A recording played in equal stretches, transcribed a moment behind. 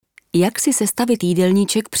Jak si sestavit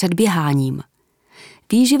jídelníček před běháním?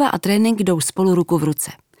 Výživa a trénink jdou spolu ruku v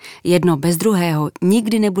ruce. Jedno bez druhého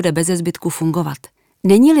nikdy nebude beze zbytku fungovat.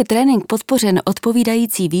 Není-li trénink podpořen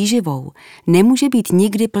odpovídající výživou, nemůže být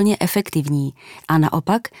nikdy plně efektivní a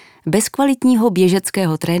naopak bez kvalitního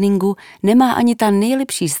běžeckého tréninku nemá ani ta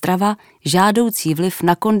nejlepší strava žádoucí vliv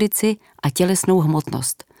na kondici a tělesnou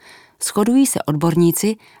hmotnost. Shodují se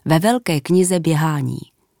odborníci ve velké knize Běhání.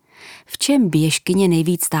 V čem běžkyně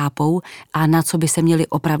nejvíc tápou a na co by se měly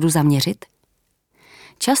opravdu zaměřit?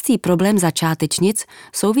 Častý problém začátečnic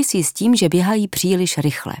souvisí s tím, že běhají příliš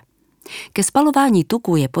rychle. Ke spalování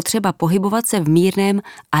tuku je potřeba pohybovat se v mírném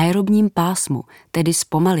aerobním pásmu, tedy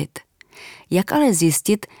zpomalit. Jak ale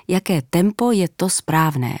zjistit, jaké tempo je to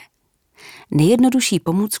správné? Nejjednodušší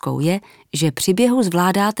pomůckou je, že při běhu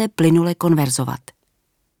zvládáte plynule konverzovat.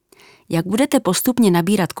 Jak budete postupně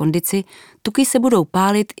nabírat kondici, tuky se budou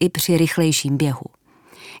pálit i při rychlejším běhu.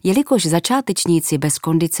 Jelikož začátečníci bez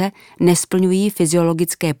kondice nesplňují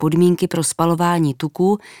fyziologické podmínky pro spalování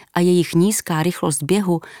tuků a jejich nízká rychlost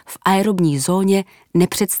běhu v aerobní zóně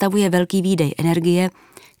nepředstavuje velký výdej energie,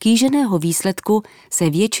 kýženého výsledku se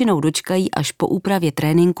většinou dočkají až po úpravě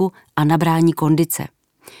tréninku a nabrání kondice.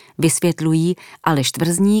 Vysvětlují Aleš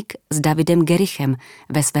Tvrzník s Davidem Gerichem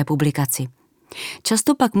ve své publikaci.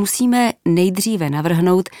 Často pak musíme nejdříve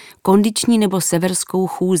navrhnout kondiční nebo severskou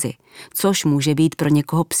chůzi, což může být pro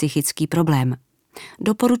někoho psychický problém.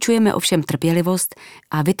 Doporučujeme ovšem trpělivost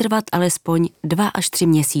a vytrvat alespoň 2 až 3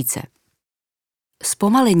 měsíce.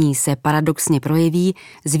 Zpomalení se paradoxně projeví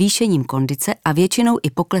zvýšením kondice a většinou i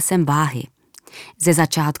poklesem váhy. Ze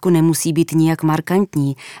začátku nemusí být nijak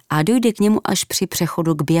markantní a dojde k němu až při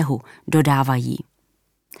přechodu k běhu, dodávají.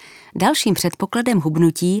 Dalším předpokladem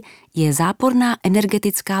hubnutí je záporná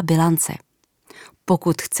energetická bilance.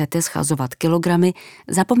 Pokud chcete schazovat kilogramy,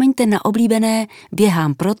 zapomeňte na oblíbené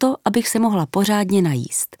běhám proto, abych se mohla pořádně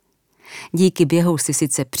najíst. Díky běhu si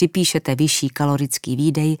sice připíšete vyšší kalorický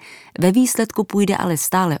výdej, ve výsledku půjde ale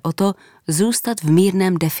stále o to zůstat v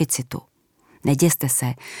mírném deficitu. Neděste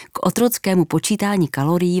se, k otrockému počítání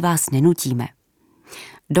kalorií vás nenutíme.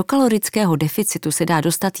 Do kalorického deficitu se dá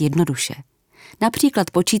dostat jednoduše.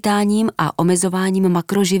 Například počítáním a omezováním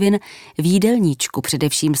makroživin v jídelníčku,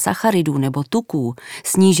 především sacharidů nebo tuků,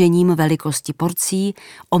 snížením velikosti porcí,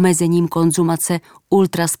 omezením konzumace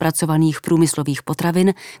ultraspracovaných průmyslových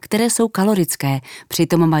potravin, které jsou kalorické,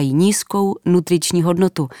 přitom mají nízkou nutriční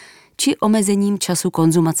hodnotu, či omezením času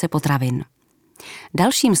konzumace potravin.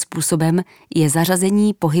 Dalším způsobem je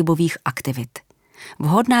zařazení pohybových aktivit.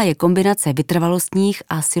 Vhodná je kombinace vytrvalostních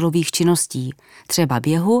a silových činností, třeba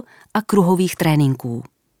běhu a kruhových tréninků.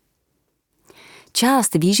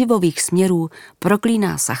 Část výživových směrů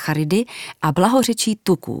proklíná sacharidy a blahořečí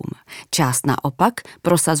tukům. Část naopak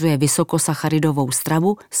prosazuje vysokosacharidovou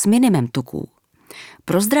stravu s minimem tuků.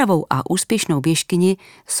 Pro zdravou a úspěšnou běžkyni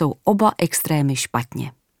jsou oba extrémy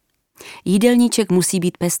špatně. Jídelníček musí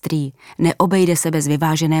být pestrý, neobejde se bez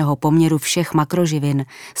vyváženého poměru všech makroživin,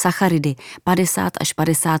 sacharidy 50 až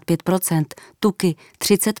 55%, tuky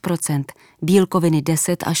 30%, bílkoviny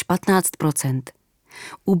 10 až 15%.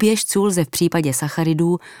 U běžců lze v případě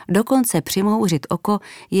sacharidů dokonce přimhouřit oko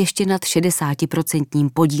ještě nad 60%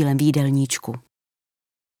 podílem v jídelníčku.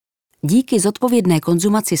 Díky zodpovědné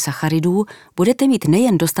konzumaci sacharidů budete mít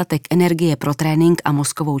nejen dostatek energie pro trénink a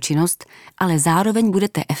mozkovou činnost, ale zároveň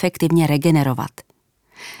budete efektivně regenerovat.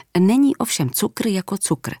 Není ovšem cukr jako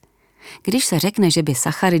cukr. Když se řekne, že by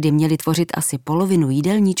sacharidy měly tvořit asi polovinu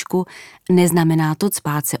jídelníčku, neznamená to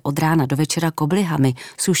cpát se od rána do večera koblihami,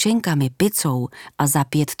 sušenkami, pizzou a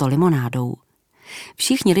zapít to limonádou.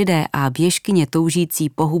 Všichni lidé a běžkyně toužící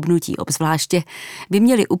po hubnutí obzvláště by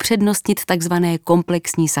měli upřednostnit takzvané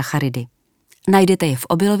komplexní sacharidy. Najdete je v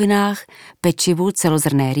obilovinách, pečivu,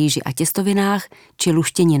 celozrnné rýži a těstovinách či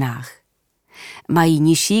luštěninách. Mají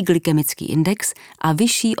nižší glykemický index a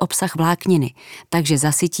vyšší obsah vlákniny, takže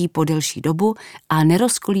zasytí po delší dobu a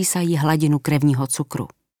nerozkolísají hladinu krevního cukru.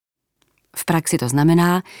 V praxi to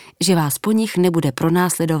znamená, že vás po nich nebude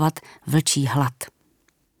pronásledovat vlčí hlad.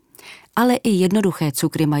 Ale i jednoduché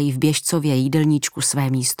cukry mají v běžcově jídelníčku své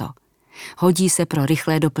místo. Hodí se pro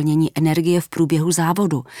rychlé doplnění energie v průběhu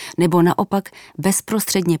závodu nebo naopak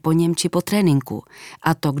bezprostředně po něm či po tréninku,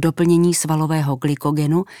 a to k doplnění svalového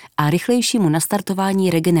glykogenu a rychlejšímu nastartování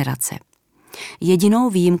regenerace. Jedinou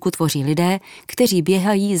výjimku tvoří lidé, kteří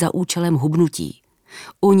běhají za účelem hubnutí.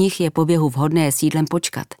 U nich je po běhu vhodné s jídlem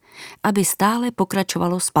počkat, aby stále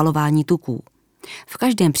pokračovalo spalování tuků. V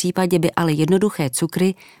každém případě by ale jednoduché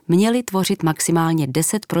cukry měly tvořit maximálně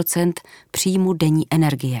 10% příjmu denní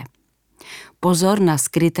energie. Pozor na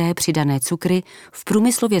skryté přidané cukry v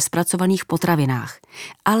průmyslově zpracovaných potravinách,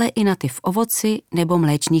 ale i na ty v ovoci nebo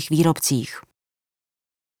mléčných výrobcích.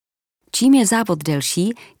 Čím je závod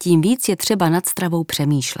delší, tím víc je třeba nad stravou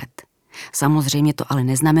přemýšlet. Samozřejmě to ale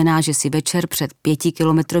neznamená, že si večer před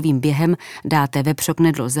 5kilometrovým během dáte vepřok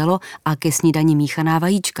knedlo zelo a ke snídani míchaná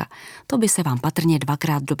vajíčka. To by se vám patrně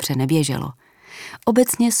 2krát dobře neběželo.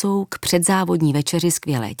 Obecně jsou k předzávodní večeři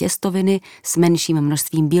skvělé těstoviny s menším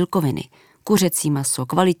množstvím bílkoviny, kuřecí maso,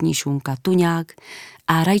 kvalitní šunka, tuňák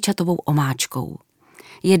a rajčatovou omáčkou.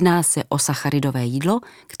 Jedná se o sacharidové jídlo,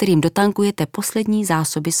 kterým dotankujete poslední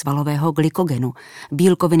zásoby svalového glykogenu.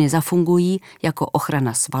 Bílkoviny zafungují jako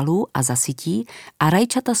ochrana svalů a zasytí a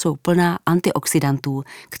rajčata jsou plná antioxidantů,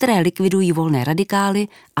 které likvidují volné radikály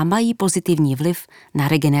a mají pozitivní vliv na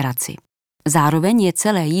regeneraci. Zároveň je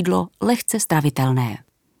celé jídlo lehce stravitelné.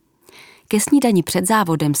 Ke snídani před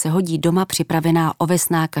závodem se hodí doma připravená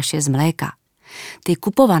ovesná kaše z mléka. Ty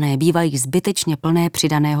kupované bývají zbytečně plné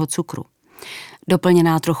přidaného cukru,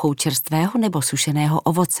 doplněná trochou čerstvého nebo sušeného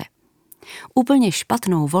ovoce. Úplně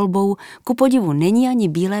špatnou volbou ku podivu není ani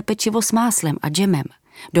bílé pečivo s máslem a džemem.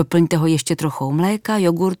 Doplňte ho ještě trochou mléka,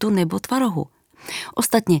 jogurtu nebo tvarohu.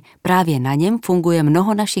 Ostatně právě na něm funguje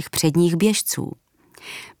mnoho našich předních běžců.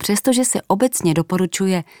 Přestože se obecně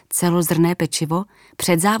doporučuje celozrnné pečivo,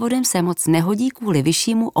 před závodem se moc nehodí kvůli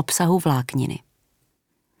vyššímu obsahu vlákniny.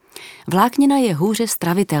 Vláknina je hůře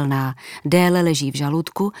stravitelná, déle leží v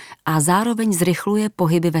žaludku a zároveň zrychluje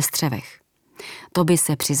pohyby ve střevech. To by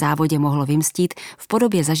se při závodě mohlo vymstít v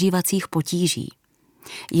podobě zažívacích potíží.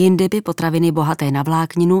 Jindy by potraviny bohaté na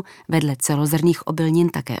vlákninu, vedle celozrnných obilnin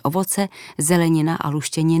také ovoce, zelenina a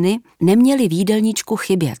luštěniny, neměly v jídelníčku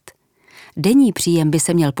chybět. Denní příjem by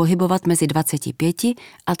se měl pohybovat mezi 25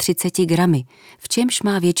 a 30 gramy, v čemž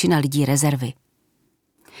má většina lidí rezervy.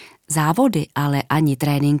 Závody, ale ani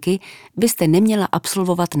tréninky byste neměla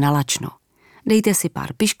absolvovat nalačno. Dejte si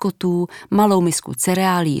pár piškotů, malou misku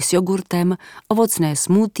cereálí s jogurtem, ovocné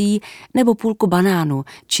smoothie nebo půlku banánu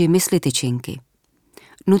či mysli tyčinky.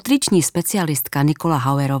 Nutriční specialistka Nikola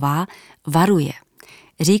Hauerová varuje.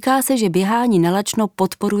 Říká se, že běhání nalačno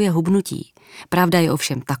podporuje hubnutí. Pravda je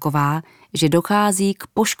ovšem taková, že dochází k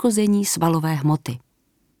poškození svalové hmoty.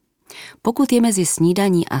 Pokud je mezi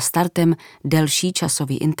snídaní a startem delší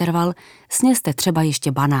časový interval, sněste třeba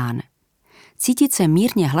ještě banán. Cítit se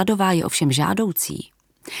mírně hladová je ovšem žádoucí.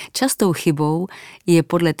 Častou chybou je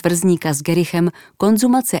podle tvrzníka s Gerichem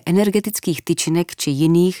konzumace energetických tyčinek či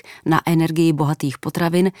jiných na energii bohatých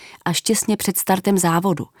potravin až těsně před startem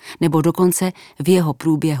závodu, nebo dokonce v jeho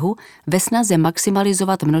průběhu ve snaze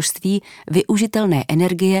maximalizovat množství využitelné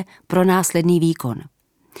energie pro následný výkon.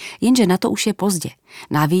 Jenže na to už je pozdě.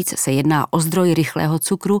 Navíc se jedná o zdroj rychlého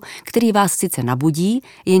cukru, který vás sice nabudí,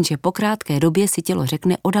 jenže po krátké době si tělo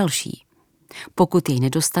řekne o další. Pokud jej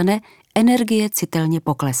nedostane, energie citelně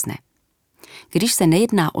poklesne. Když se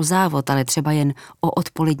nejedná o závod, ale třeba jen o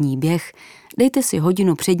odpolední běh, dejte si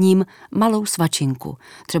hodinu před ním malou svačinku,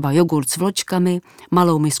 třeba jogurt s vločkami,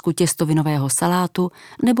 malou misku těstovinového salátu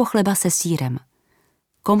nebo chleba se sýrem.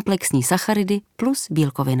 Komplexní sacharidy plus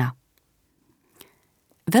bílkovina.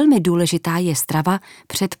 Velmi důležitá je strava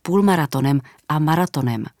před půlmaratonem a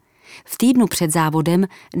maratonem. V týdnu před závodem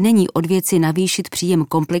není od věci navýšit příjem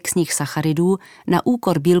komplexních sacharidů na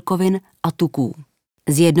úkor bílkovin a tuků.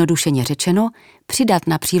 Zjednodušeně řečeno, přidat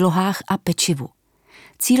na přílohách a pečivu.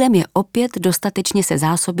 Cílem je opět dostatečně se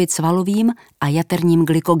zásobit svalovým a jaterním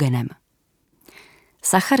glykogenem.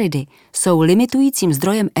 Sacharidy jsou limitujícím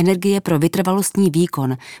zdrojem energie pro vytrvalostní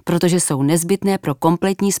výkon, protože jsou nezbytné pro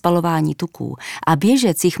kompletní spalování tuků a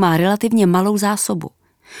běžec jich má relativně malou zásobu.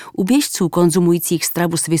 U běžců konzumujících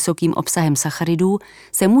stravu s vysokým obsahem sacharidů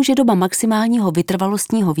se může doba maximálního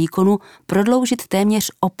vytrvalostního výkonu prodloužit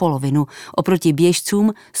téměř o polovinu oproti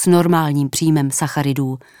běžcům s normálním příjmem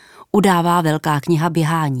sacharidů, udává velká kniha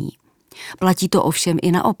Běhání. Platí to ovšem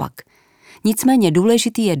i naopak. Nicméně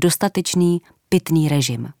důležitý je dostatečný pitný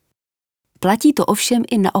režim. Platí to ovšem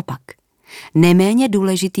i naopak. Neméně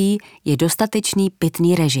důležitý je dostatečný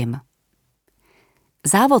pitný režim.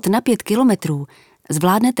 Závod na 5 kilometrů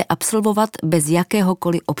zvládnete absolvovat bez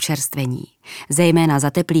jakéhokoliv občerstvení. Zejména za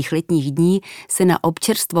teplých letních dní se na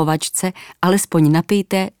občerstvovačce alespoň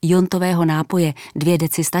napijte jontového nápoje, 2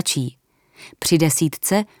 deci stačí. Při 10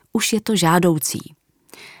 už je to žádoucí.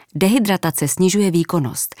 Dehydratace snižuje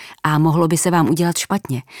výkonnost a mohlo by se vám udělat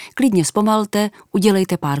špatně. Klidně zpomalte,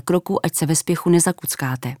 udělejte pár kroků, ať se ve spěchu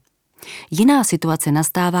nezakuckáte. Jiná situace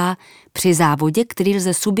nastává při závodě, který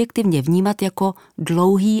lze subjektivně vnímat jako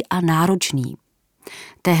dlouhý a náročný.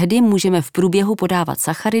 Tehdy můžeme v průběhu podávat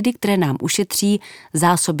sacharidy, které nám ušetří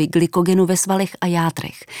zásoby glykogenu ve svalech a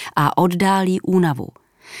játrech a oddálí únavu.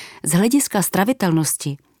 Z hlediska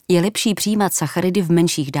stravitelnosti je lepší přijímat sacharidy v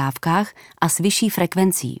menších dávkách a s vyšší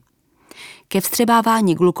frekvencí. Ke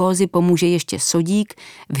vstřebávání glukózy pomůže ještě sodík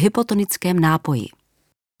v hypotonickém nápoji.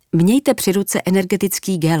 Mějte při ruce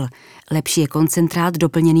energetický gel, lepší je koncentrát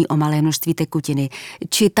doplněný o malé množství tekutiny,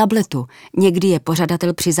 či tabletu, někdy je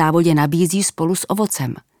pořadatel při závodě nabízí spolu s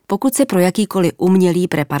ovocem. Pokud se pro jakýkoliv umělý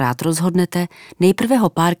preparát rozhodnete, nejprve ho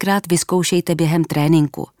párkrát vyzkoušejte během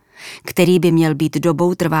tréninku, který by měl být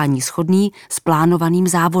dobou trvání shodný s plánovaným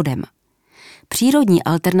závodem. Přírodní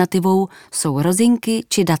alternativou jsou rozinky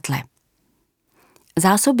či datle.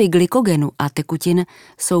 Zásoby glykogenu a tekutin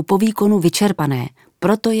jsou po výkonu vyčerpané,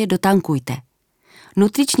 proto je dotankujte.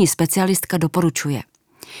 Nutriční specialistka doporučuje.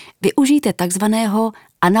 Využijte takzvaného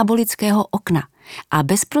anabolického okna a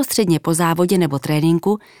bezprostředně po závodě nebo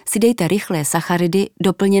tréninku si dejte rychlé sacharidy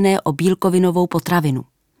doplněné o bílkovinovou potravinu.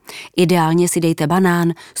 Ideálně si dejte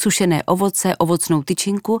banán, sušené ovoce, ovocnou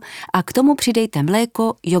tyčinku a k tomu přidejte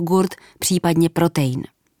mléko, jogurt, případně protein.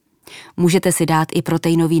 Můžete si dát i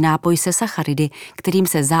proteinový nápoj se sacharidy, kterým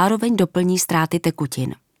se zároveň doplní ztráty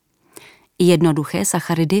tekutin. Jednoduché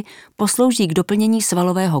sacharidy poslouží k doplnění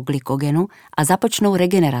svalového glykogenu a započnou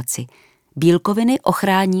regeneraci. Bílkoviny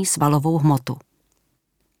ochrání svalovou hmotu.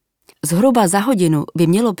 Zhruba za hodinu by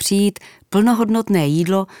mělo přijít plnohodnotné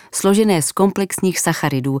jídlo složené z komplexních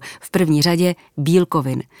sacharidů, v první řadě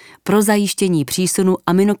bílkovin, pro zajištění přísunu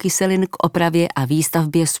aminokyselin k opravě a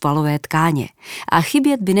výstavbě svalové tkáně. A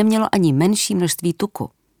chybět by nemělo ani menší množství tuku.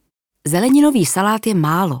 Zeleninový salát je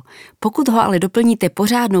málo, pokud ho ale doplníte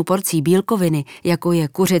pořádnou porcí bílkoviny, jako je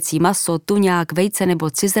kuřecí maso, tuňák, vejce nebo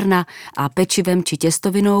cizrna a pečivem či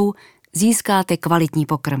těstovinou, získáte kvalitní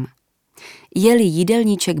pokrm. Je-li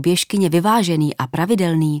jídelníček běžkyně vyvážený a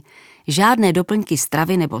pravidelný, žádné doplňky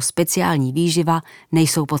stravy nebo speciální výživa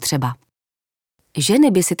nejsou potřeba.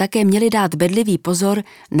 Ženy by si také měly dát bedlivý pozor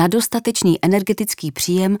na dostatečný energetický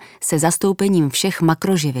příjem se zastoupením všech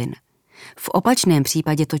makroživin. V opačném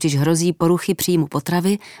případě totiž hrozí poruchy příjmu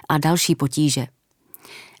potravy a další potíže.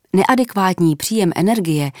 Neadekvátní příjem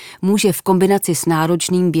energie může v kombinaci s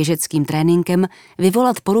náročným běžeckým tréninkem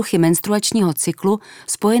vyvolat poruchy menstruačního cyklu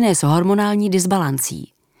spojené s hormonální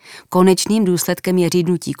dysbalancí. Konečným důsledkem je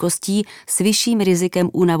řídnutí kostí s vyšším rizikem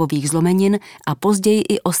únavových zlomenin a později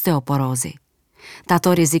i osteoporózy.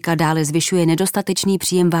 Tato rizika dále zvyšuje nedostatečný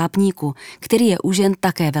příjem vápníku, který je u žen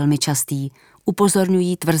také velmi častý,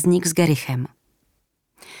 upozorňují Tvrzník s Gerichem.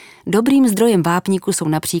 Dobrým zdrojem vápníku jsou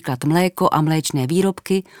například mléko a mléčné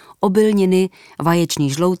výrobky, obilniny, vaječný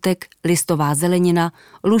žloutek, listová zelenina,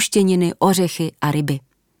 luštěniny, ořechy a ryby.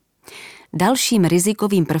 Dalším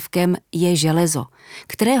rizikovým prvkem je železo,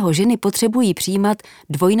 kterého ženy potřebují přijímat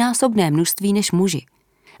dvojnásobné množství než muži.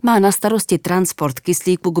 Má na starosti transport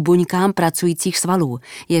kyslíku k buňkám pracujících svalů,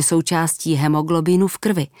 je součástí hemoglobinu v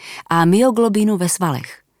krvi a myoglobinu ve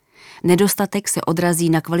svalech. Nedostatek se odrazí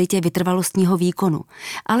na kvalitě vytrvalostního výkonu,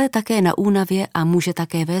 ale také na únavě a může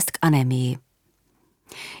také vést k anémii.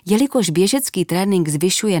 Jelikož běžecký trénink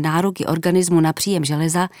zvyšuje nároky organismu na příjem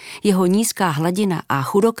železa, jeho nízká hladina a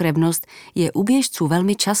chudokrevnost je u běžců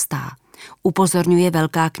velmi častá, upozorňuje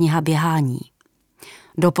Velká kniha běhání.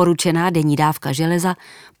 Doporučená denní dávka železa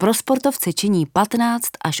pro sportovce činí 15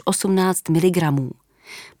 až 18 mg.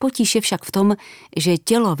 Potíž je však v tom, že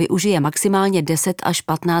tělo využije maximálně 10 až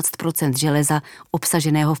 15 % železa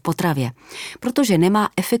obsaženého v potravě, protože nemá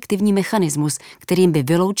efektivní mechanismus, kterým by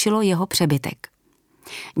vyloučilo jeho přebytek.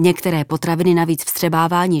 Některé potraviny navíc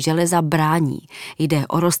vstřebávání železa brání, jde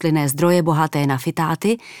o rostlinné zdroje bohaté na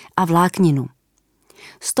fytáty a vlákninu.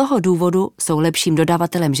 Z toho důvodu jsou lepším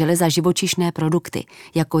dodavatelem železa živočišné produkty,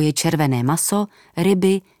 jako je červené maso,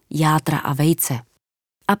 ryby, játra a vejce.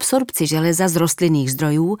 Absorpci železa z rostlinných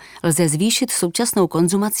zdrojů lze zvýšit současnou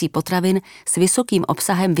konzumací potravin s vysokým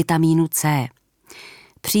obsahem vitamínu C.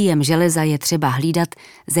 Příjem železa je třeba hlídat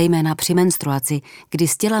zejména při menstruaci, kdy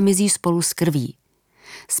z těla mizí spolu s krví.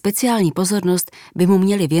 Speciální pozornost by mu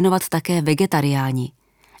měli věnovat také vegetariáni.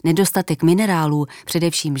 Nedostatek minerálů,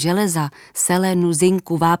 především železa, selenu,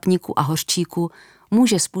 zinku, vápníku a hořčíku,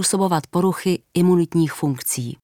 může způsobovat poruchy imunitních funkcí.